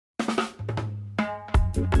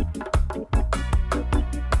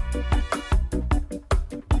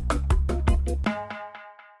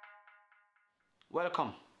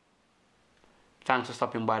Welcome. Thanks for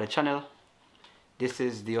stopping by the channel. This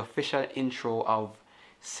is the official intro of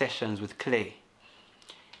Sessions with Clay.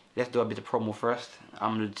 Let's do a bit of promo first.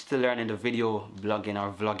 I'm still learning the video blogging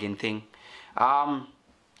or vlogging thing. The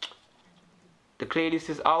playlist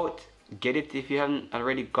is out. Get it if you haven't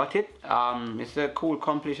already got it. It's a cool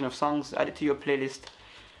compilation of songs. Add it to your playlist.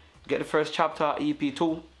 Get the first chapter,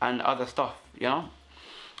 EP2, and other stuff, you know.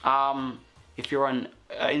 If you're on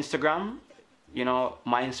Instagram, you know,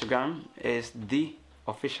 my Instagram is the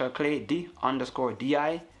official Clay,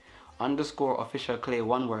 _di_official Clay,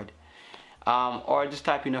 one word. Or just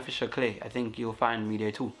type in official Clay. I think you'll find me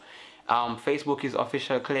there too. Facebook is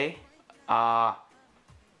official Clay.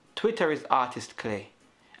 Twitter is artist Clay,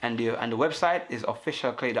 and the website is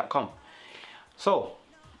officialclay.com. So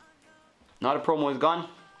now the promo is gone.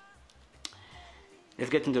 Let's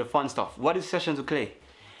get into the fun stuff. What is Sessions with Clay?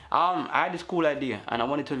 I had this cool idea, and I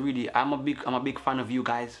wanted to really. I'm a big fan of you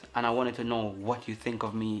guys, and I wanted to know what you think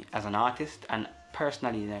of me as an artist, and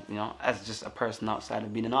personally, like, you know, as just a person outside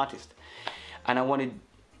of being an artist. And I wanted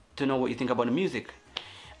to know what you think about the music.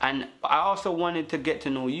 And I also wanted to get to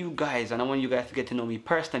know you guys, and I want you guys to get to know me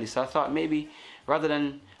personally. So I thought maybe rather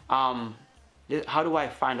than how do I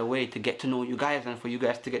find a way to get to know you guys and for you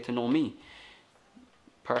guys to get to know me?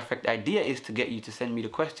 Perfect idea is to get you to send me the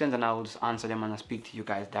questions, and I will just answer them and I'll speak to you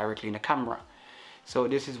guys directly in the camera. So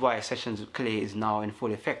this is why Sessions with Clay is now in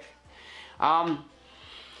full effect.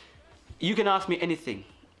 You can ask me anything.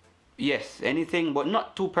 Yes, anything, but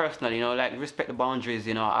not too personal, you know, like respect the boundaries,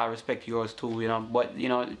 you know, I respect yours too, you know, but, you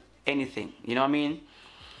know, anything, you know what I mean?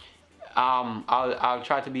 I'll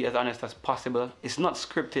try to be as honest as possible. It's not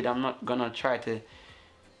scripted. I'm not gonna try to,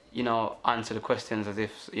 you know, answer the questions as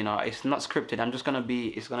if, you know, it's not scripted.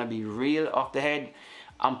 It's gonna be real off the head.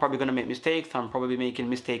 I'm probably gonna make mistakes. I'm probably making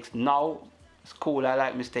mistakes now. It's cool, I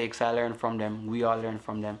like mistakes, I learn from them, we all learn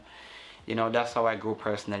from them. You know, that's how I grow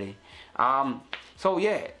personally. So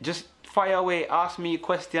yeah, just fire away, ask me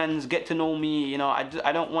questions, get to know me. You know,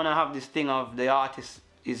 I don't want to have this thing of the artist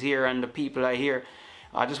is here and the people are here.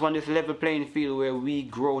 I just want this level playing field where we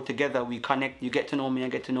grow together, we connect, you get to know me, I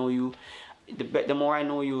get to know you. The more I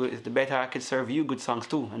know you, is the better I could serve you good songs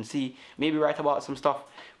too, and see, maybe write about some stuff,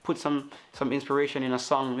 put some inspiration in a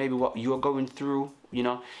song, maybe what you're going through, you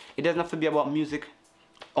know. It doesn't have to be about music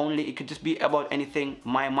only, it could just be about anything,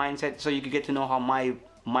 my mindset, so you could get to know how my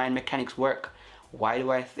mind mechanics work. Why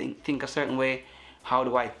do I think a certain way? How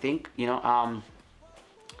do I think? You know,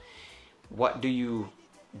 what do you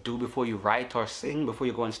do before you write or sing, before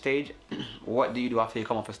you go on stage? What do you do after you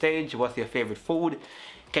come off a stage? What's your favorite food?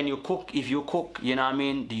 Can you cook? If you cook, you know what I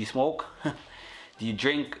mean? Do you smoke? Do you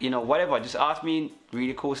drink? You know, whatever. Just ask me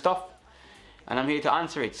really cool stuff, and I'm here to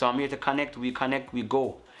answer it. So I'm here to connect, we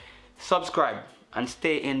go. Subscribe and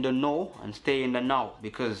stay in the know and stay in the now,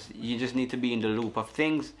 because you just need to be in the loop of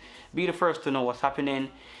things. Be the first to know what's happening.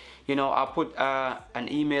 You know, I'll put an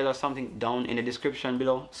email or something down in the description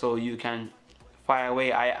below so you can fire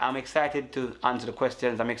away. I'm excited to answer the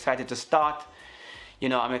questions. I'm excited to start. You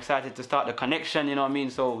know, I'm excited to start the connection, you know what I mean?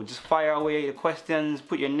 So just fire away the questions,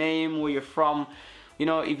 put your name, where you're from. You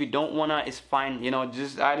know, if you don't wanna, it's fine. You know,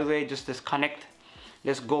 just either way, just connect.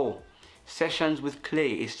 Let's go. Sessions with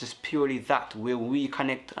Clay is just purely that, where we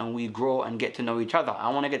connect and we grow and get to know each other. I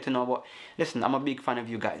want to get to know about, listen, I'm a big fan of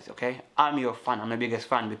you guys, okay? I'm your fan, I'm the biggest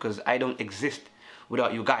fan, because I don't exist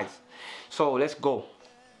without you guys. So let's go.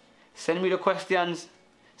 Send me the questions,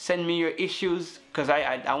 send me your issues, because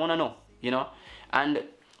I want to know, you know? And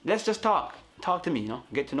let's just talk to me, you know,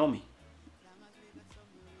 get to know me.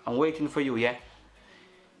 I'm waiting for you, yeah?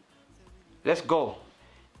 Let's go.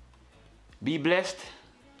 Be blessed.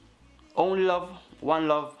 Only love, one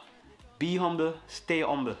love. Be humble, stay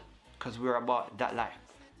humble, because we're about that life.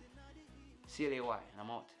 See you later, and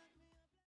I'm out.